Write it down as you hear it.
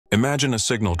Imagine a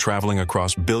signal traveling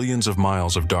across billions of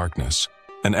miles of darkness,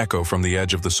 an echo from the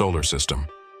edge of the solar system.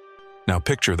 Now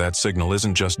picture that signal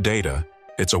isn't just data,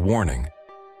 it's a warning.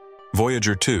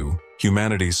 Voyager 2,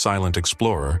 humanity's silent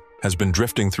explorer, has been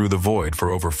drifting through the void for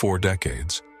over 4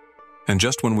 decades. And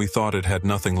just when we thought it had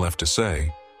nothing left to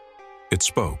say, it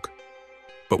spoke.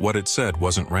 But what it said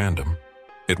wasn't random.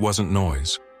 It wasn't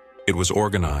noise. It was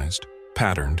organized,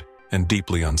 patterned, and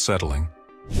deeply unsettling.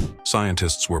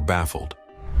 Scientists were baffled.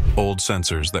 Old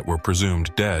sensors that were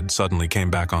presumed dead suddenly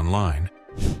came back online.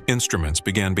 Instruments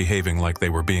began behaving like they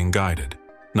were being guided,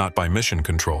 not by mission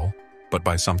control, but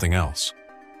by something else.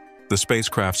 The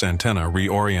spacecraft's antenna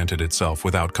reoriented itself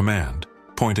without command,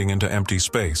 pointing into empty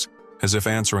space, as if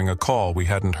answering a call we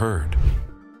hadn't heard.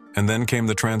 And then came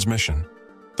the transmission,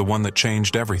 the one that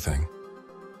changed everything.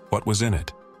 What was in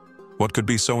it? What could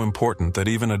be so important that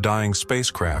even a dying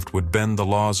spacecraft would bend the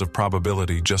laws of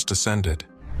probability just to send it?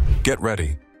 Get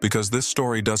ready, because this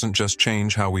story doesn't just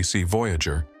change how we see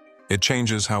Voyager, it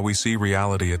changes how we see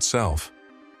reality itself.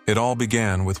 It all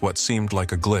began with what seemed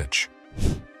like a glitch.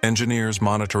 Engineers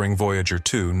monitoring Voyager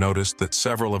 2 noticed that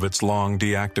several of its long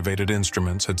deactivated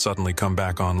instruments had suddenly come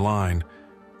back online.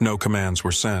 No commands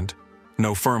were sent.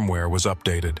 No firmware was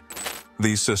updated.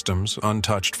 These systems,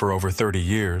 untouched for over 30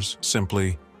 years,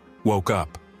 simply woke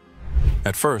up.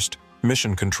 At first,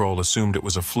 Mission Control assumed it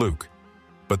was a fluke.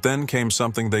 But then came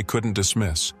something they couldn't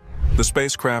dismiss. The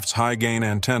spacecraft's high-gain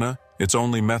antenna, its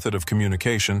only method of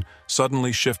communication,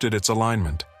 suddenly shifted its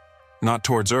alignment. Not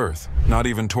towards Earth, not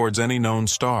even towards any known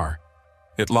star.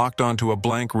 It locked onto a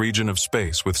blank region of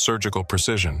space with surgical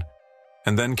precision.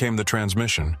 And then came the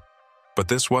transmission. But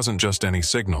this wasn't just any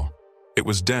signal. It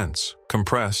was dense,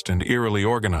 compressed, and eerily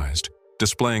organized,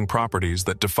 displaying properties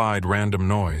that defied random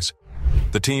noise.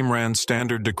 The team ran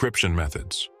standard decryption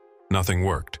methods. Nothing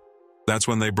worked. That's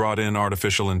when they brought in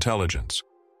artificial intelligence.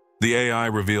 The AI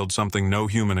revealed something no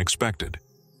human expected,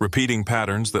 repeating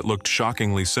patterns that looked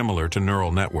shockingly similar to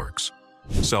neural networks.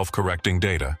 Self-correcting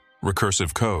data,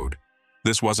 recursive code.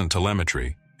 This wasn't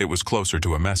telemetry, it was closer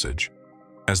to a message.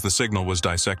 As the signal was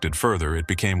dissected further, it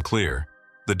became clear.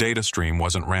 The data stream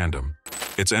wasn't random.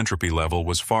 Its entropy level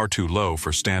was far too low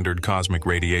for standard cosmic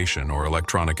radiation or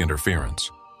electronic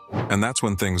interference. And that's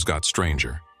when things got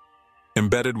stranger.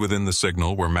 Embedded within the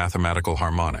signal were mathematical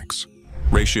harmonics,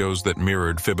 ratios that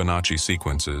mirrored Fibonacci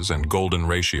sequences and golden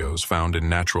ratios found in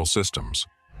natural systems.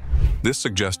 This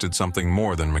suggested something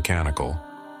more than mechanical.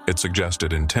 It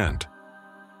suggested intent.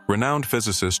 Renowned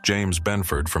physicist James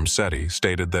Benford from SETI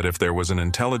stated that if there was an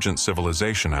intelligent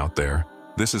civilization out there,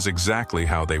 this is exactly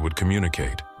how they would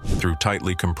communicate, through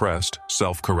tightly compressed,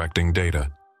 self-correcting data.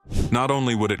 Not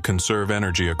only would it conserve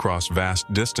energy across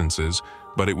vast distances,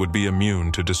 but it would be immune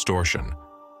to distortion.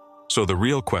 So the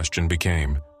real question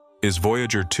became, is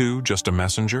Voyager 2 just a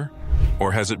messenger?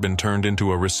 Or has it been turned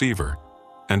into a receiver?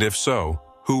 And if so,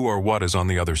 who or what is on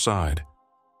the other side?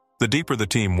 The deeper the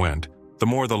team went, the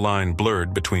more the line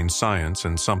blurred between science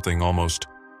and something almost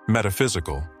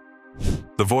metaphysical.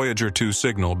 The Voyager 2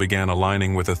 signal began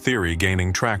aligning with a theory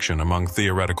gaining traction among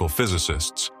theoretical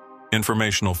physicists,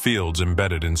 informational fields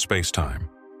embedded in space-time.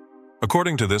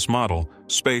 According to this model,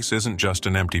 space isn't just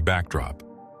an empty backdrop.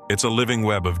 It's a living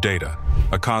web of data,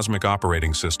 a cosmic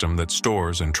operating system that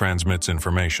stores and transmits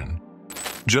information.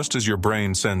 Just as your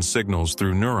brain sends signals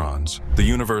through neurons, the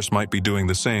universe might be doing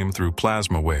the same through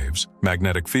plasma waves,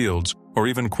 magnetic fields, or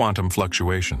even quantum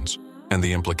fluctuations. And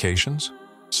the implications?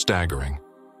 Staggering.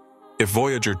 If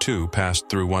Voyager 2 passed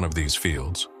through one of these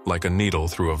fields, like a needle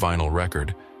through a vinyl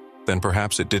record, then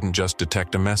perhaps it didn't just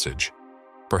detect a message.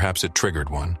 Perhaps it triggered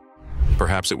one.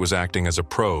 Perhaps it was acting as a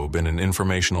probe in an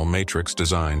informational matrix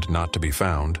designed not to be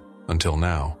found, until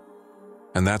now.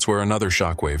 And that's where another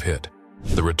shockwave hit.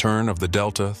 The return of the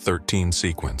Delta 13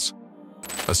 sequence.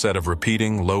 A set of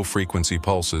repeating, low-frequency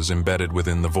pulses embedded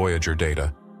within the Voyager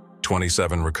data.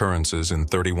 27 recurrences in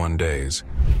 31 days.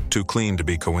 Too clean to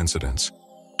be coincidence.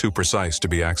 Too precise to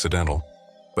be accidental.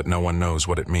 But no one knows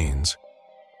what it means.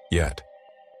 Yet.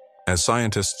 As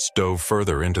scientists dove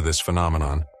further into this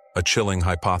phenomenon, a chilling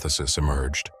hypothesis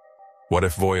emerged. What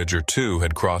if Voyager 2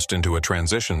 had crossed into a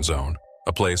transition zone,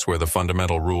 a place where the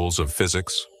fundamental rules of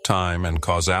physics, time, and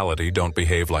causality don't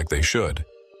behave like they should?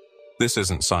 This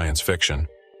isn't science fiction.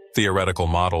 Theoretical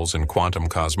models in quantum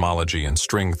cosmology and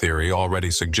string theory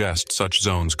already suggest such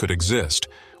zones could exist,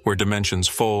 where dimensions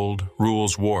fold,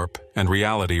 rules warp, and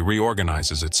reality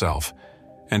reorganizes itself.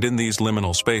 And in these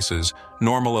liminal spaces,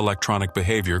 normal electronic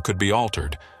behavior could be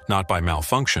altered, not by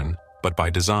malfunction, but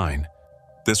by design.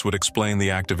 This would explain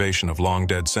the activation of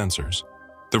long-dead sensors,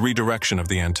 the redirection of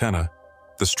the antenna,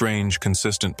 the strange,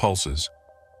 consistent pulses.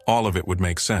 All of it would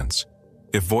make sense.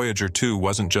 If Voyager 2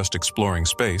 wasn't just exploring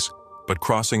space, but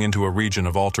crossing into a region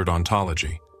of altered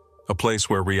ontology, a place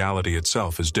where reality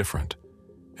itself is different.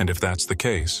 And if that's the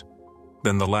case,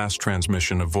 then the last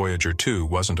transmission of Voyager 2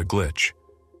 wasn't a glitch.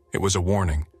 It was a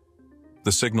warning.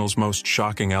 The signal's most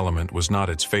shocking element was not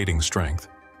its fading strength,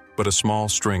 but a small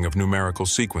string of numerical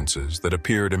sequences that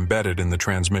appeared embedded in the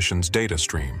transmission's data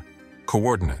stream,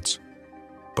 coordinates.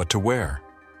 But to where?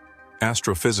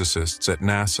 Astrophysicists at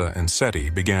NASA and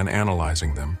SETI began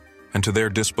analyzing them, and to their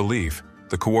disbelief,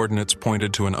 the coordinates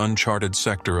pointed to an uncharted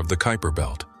sector of the Kuiper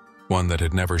Belt, one that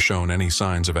had never shown any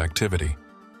signs of activity.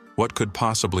 What could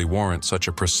possibly warrant such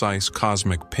a precise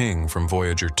cosmic ping from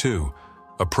Voyager 2,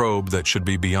 a probe that should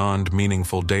be beyond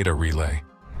meaningful data relay?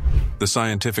 The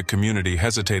scientific community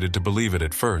hesitated to believe it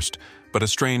at first, but a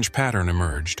strange pattern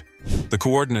emerged. The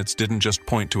coordinates didn't just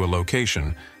point to a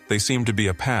location, they seemed to be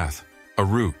a path, a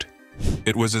route.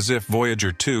 It was as if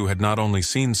Voyager 2 had not only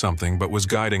seen something but was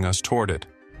guiding us toward it.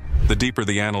 The deeper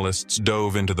the analysts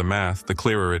dove into the math, the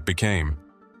clearer it became.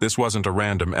 This wasn't a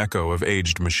random echo of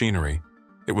aged machinery.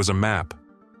 It was a map,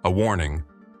 a warning,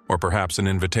 or perhaps an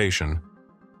invitation.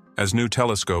 As new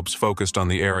telescopes focused on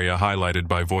the area highlighted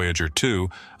by Voyager 2,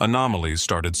 anomalies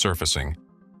started surfacing.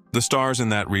 The stars in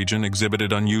that region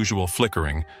exhibited unusual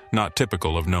flickering, not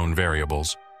typical of known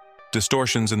variables.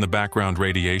 Distortions in the background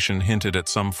radiation hinted at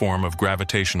some form of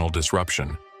gravitational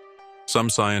disruption. Some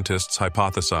scientists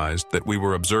hypothesized that we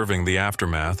were observing the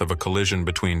aftermath of a collision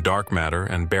between dark matter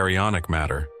and baryonic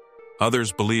matter.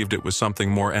 Others believed it was something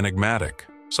more enigmatic,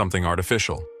 something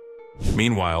artificial.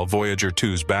 Meanwhile, Voyager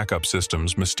 2's backup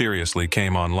systems mysteriously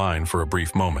came online for a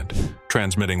brief moment,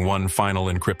 transmitting one final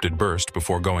encrypted burst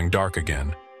before going dark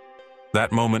again.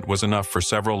 That moment was enough for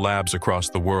several labs across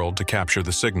the world to capture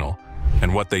the signal,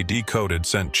 and what they decoded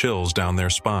sent chills down their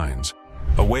spines.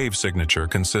 A wave signature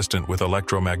consistent with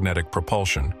electromagnetic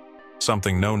propulsion,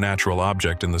 something no natural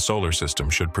object in the solar system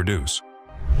should produce.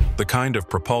 The kind of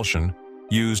propulsion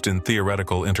used in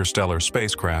theoretical interstellar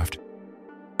spacecraft.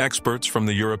 Experts from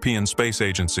the European Space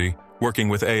Agency, working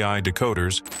with AI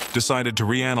decoders, decided to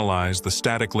reanalyze the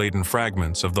static-laden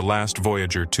fragments of the last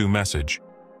Voyager 2 message.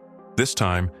 This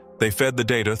time, they fed the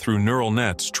data through neural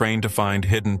nets trained to find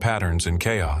hidden patterns in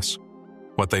chaos.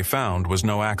 What they found was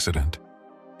no accident.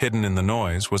 Hidden in the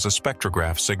noise was a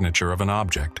spectrograph signature of an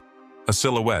object, a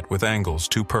silhouette with angles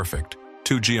too perfect,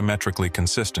 too geometrically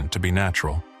consistent to be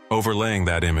natural. Overlaying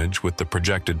that image with the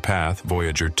projected path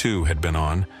Voyager 2 had been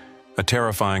on, a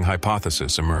terrifying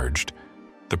hypothesis emerged.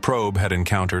 The probe had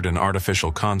encountered an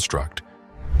artificial construct.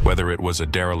 Whether it was a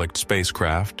derelict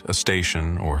spacecraft, a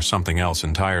station, or something else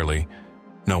entirely,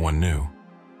 no one knew.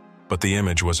 But the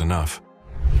image was enough.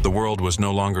 The world was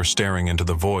no longer staring into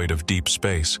the void of deep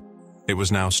space. It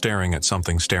was now staring at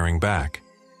something staring back.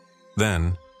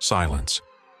 Then, silence.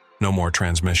 No more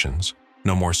transmissions,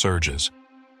 no more surges.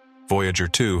 Voyager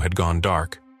 2 had gone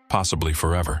dark, possibly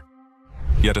forever.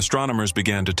 Yet astronomers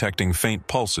began detecting faint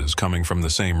pulses coming from the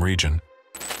same region.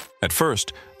 At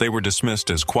first, they were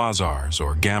dismissed as quasars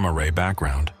or gamma-ray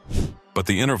background. But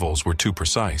the intervals were too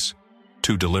precise,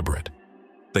 too deliberate.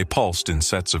 They pulsed in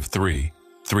sets of 3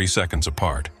 seconds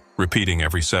apart, repeating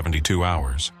every 72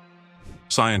 hours.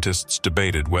 Scientists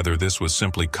debated whether this was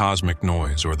simply cosmic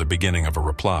noise or the beginning of a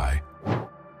reply.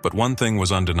 But one thing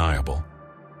was undeniable.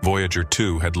 Voyager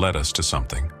 2 had led us to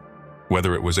something.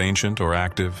 Whether it was ancient or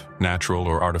active, natural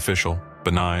or artificial,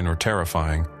 benign or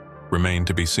terrifying, remained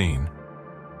to be seen.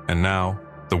 And now,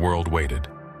 the world waited.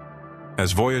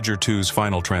 As Voyager 2's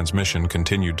final transmission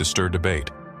continued to stir debate,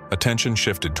 attention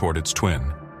shifted toward its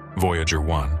twin, Voyager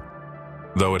 1.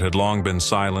 Though it had long been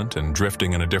silent and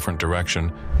drifting in a different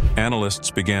direction,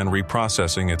 analysts began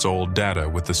reprocessing its old data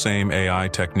with the same AI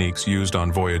techniques used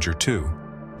on Voyager 2.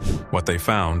 What they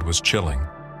found was chilling.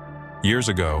 Years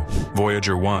ago,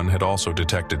 Voyager 1 had also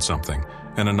detected something,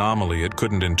 an anomaly it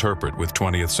couldn't interpret with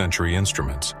 20th century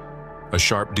instruments. A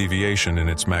sharp deviation in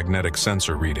its magnetic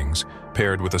sensor readings,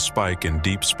 paired with a spike in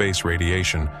deep space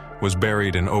radiation, was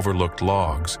buried in overlooked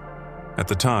logs. At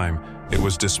the time, it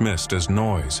was dismissed as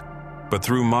noise. But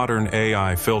through modern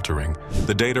AI filtering,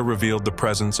 the data revealed the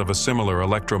presence of a similar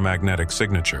electromagnetic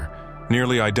signature,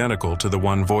 nearly identical to the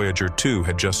one Voyager 2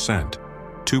 had just sent.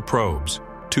 2 probes,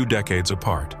 2 decades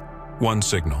apart. 1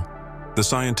 signal. The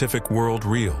scientific world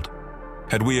reeled.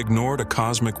 Had we ignored a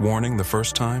cosmic warning the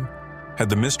first time? Had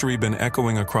the mystery been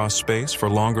echoing across space for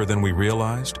longer than we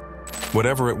realized?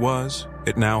 Whatever it was,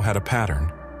 it now had a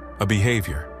pattern, a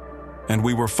behavior, and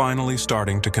we were finally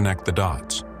starting to connect the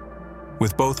dots.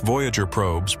 With both Voyager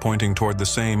probes pointing toward the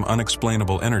same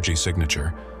unexplainable energy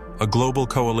signature, a global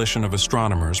coalition of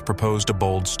astronomers proposed a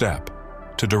bold step: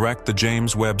 to direct the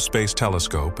James Webb Space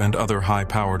Telescope and other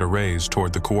high-powered arrays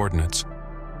toward the coordinates.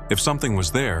 If something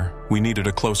was there, we needed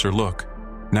a closer look,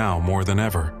 now more than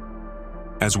ever.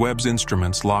 As Webb's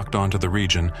instruments locked onto the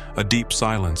region, a deep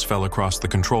silence fell across the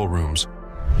control rooms.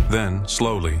 Then,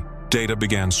 slowly, data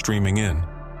began streaming in: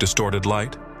 distorted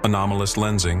light, anomalous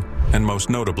lensing, and most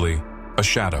notably, a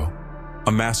shadow.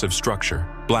 A massive structure,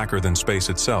 blacker than space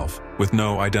itself, with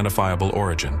no identifiable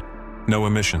origin. No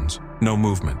emissions, no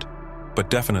movement,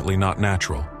 but definitely not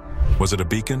natural. Was it a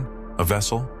beacon? A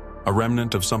vessel? A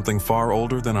remnant of something far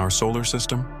older than our solar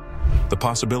system? The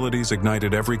possibilities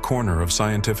ignited every corner of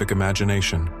scientific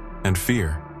imagination and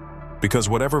fear. Because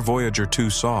whatever Voyager 2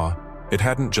 saw, it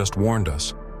hadn't just warned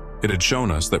us. It had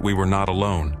shown us that we were not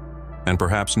alone, and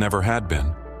perhaps never had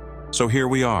been. So here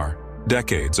we are,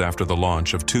 decades after the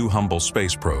launch of 2 humble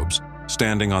space probes,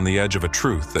 standing on the edge of a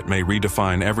truth that may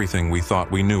redefine everything we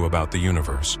thought we knew about the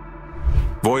universe.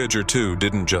 Voyager 2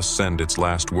 didn't just send its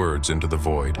last words into the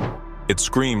void. It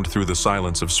screamed through the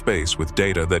silence of space with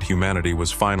data that humanity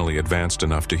was finally advanced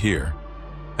enough to hear.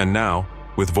 And now,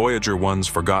 with Voyager 1's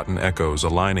forgotten echoes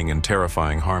aligning in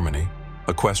terrifying harmony,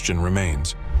 a question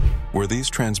remains. Were these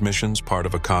transmissions part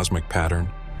of a cosmic pattern,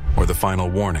 or the final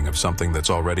warning of something that's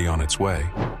already on its way?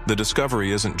 The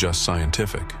discovery isn't just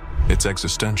scientific, it's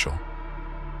existential.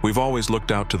 We've always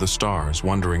looked out to the stars,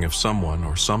 wondering if someone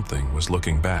or something was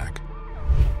looking back.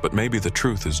 But maybe the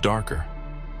truth is darker.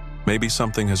 Maybe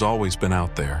something has always been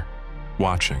out there,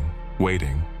 watching,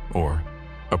 waiting, or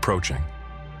approaching.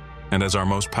 And as our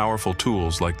most powerful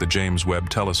tools like the James Webb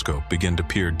Telescope begin to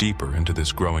peer deeper into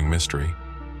this growing mystery,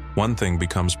 one thing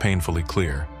becomes painfully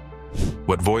clear.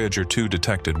 What Voyager 2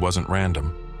 detected wasn't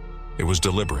random. It was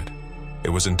deliberate, it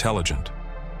was intelligent,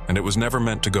 and it was never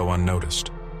meant to go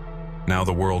unnoticed. Now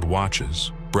the world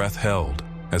watches, breath held,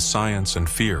 as science and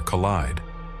fear collide.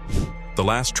 The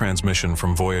last transmission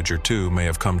from Voyager 2 may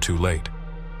have come too late,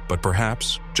 but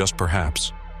perhaps, just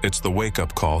perhaps, it's the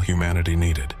wake-up call humanity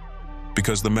needed.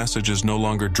 Because the message is no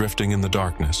longer drifting in the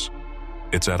darkness,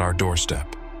 it's at our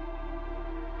doorstep.